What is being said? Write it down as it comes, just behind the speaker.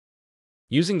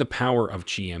Using the power of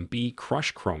GMB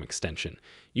Crush Chrome extension,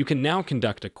 you can now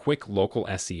conduct a quick local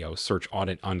SEO search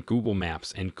audit on Google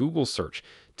Maps and Google Search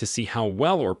to see how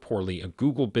well or poorly a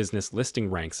Google business listing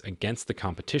ranks against the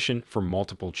competition for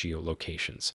multiple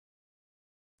geolocations.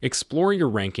 Explore your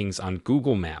rankings on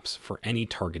Google Maps for any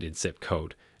targeted zip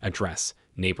code, address,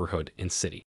 neighborhood, and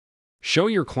city. Show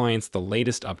your clients the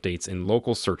latest updates in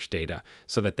local search data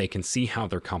so that they can see how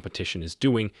their competition is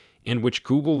doing and which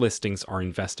Google listings are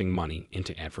investing money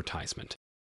into advertisement.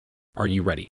 Are you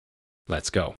ready? Let's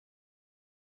go.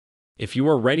 If you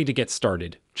are ready to get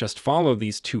started, just follow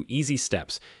these 2 easy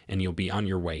steps and you'll be on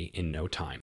your way in no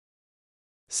time.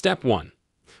 Step 1.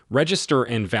 Register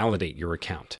and validate your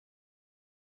account.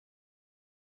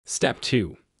 Step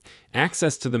 2.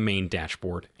 Access to the main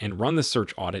dashboard and run the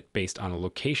search audit based on a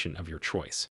location of your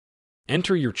choice.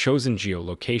 Enter your chosen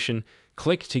geolocation,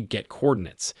 click to get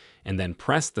coordinates, and then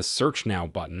press the Search Now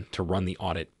button to run the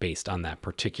audit based on that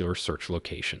particular search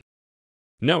location.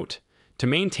 Note, to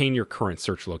maintain your current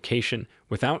search location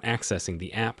without accessing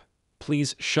the app,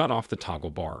 please shut off the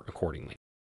toggle bar accordingly.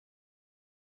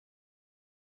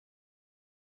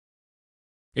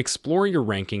 Explore your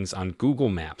rankings on Google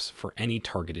Maps for any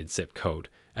targeted zip code,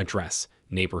 address,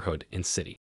 neighborhood, and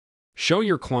city. Show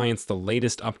your clients the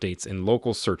latest updates in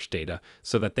local search data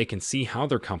so that they can see how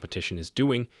their competition is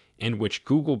doing and which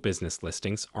Google business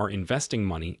listings are investing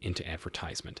money into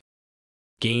advertisement.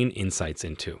 Gain insights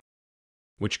into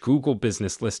which Google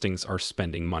business listings are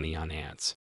spending money on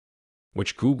ads,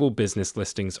 which Google business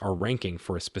listings are ranking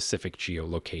for a specific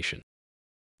geolocation,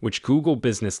 which Google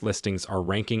business listings are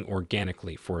ranking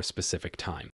organically for a specific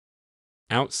time.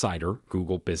 Outsider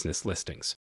Google business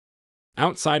listings.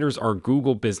 Outsiders are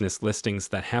Google business listings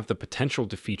that have the potential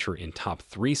to feature in top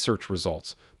 3 search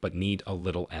results but need a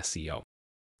little SEO.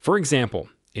 For example,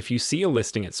 if you see a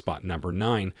listing at spot number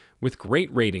 9 with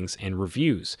great ratings and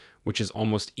reviews, which is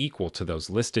almost equal to those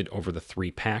listed over the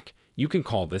 3-pack, you can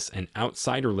call this an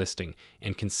outsider listing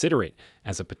and consider it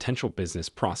as a potential business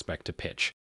prospect to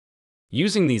pitch.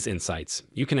 Using these insights,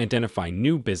 you can identify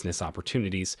new business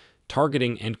opportunities,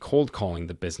 targeting and cold calling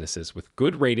the businesses with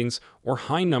good ratings or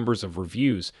high numbers of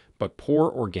reviews but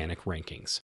poor organic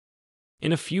rankings.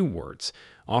 In a few words,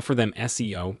 offer them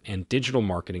SEO and digital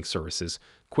marketing services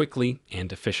quickly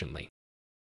and efficiently.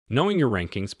 Knowing your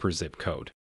rankings per zip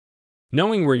code.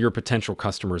 Knowing where your potential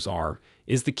customers are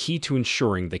is the key to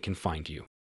ensuring they can find you.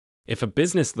 If a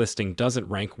business listing doesn't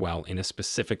rank well in a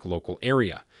specific local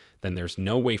area, then there's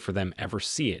no way for them ever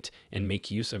see it and make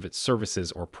use of its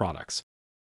services or products.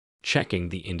 Checking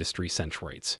the industry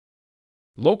centroids.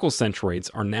 Local centroids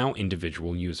are now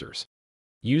individual users.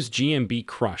 Use GMB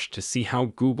Crush to see how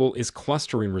Google is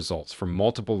clustering results from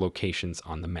multiple locations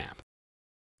on the map.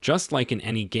 Just like in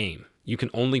any game, you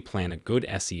can only plan a good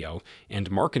SEO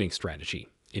and marketing strategy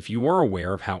if you are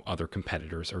aware of how other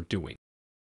competitors are doing.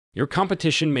 Your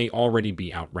competition may already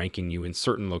be outranking you in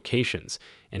certain locations,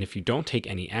 and if you don't take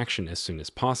any action as soon as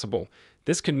possible,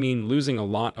 this could mean losing a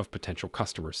lot of potential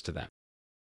customers to them.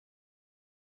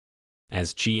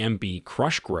 As GMB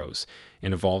Crush grows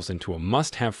and evolves into a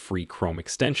must-have free Chrome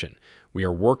extension, we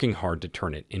are working hard to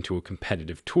turn it into a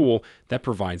competitive tool that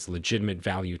provides legitimate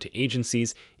value to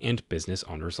agencies and business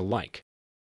owners alike.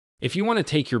 If you want to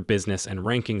take your business and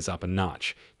rankings up a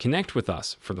notch, connect with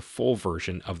us for the full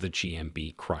version of the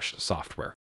GMB Crush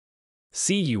software.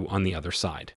 See you on the other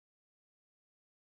side.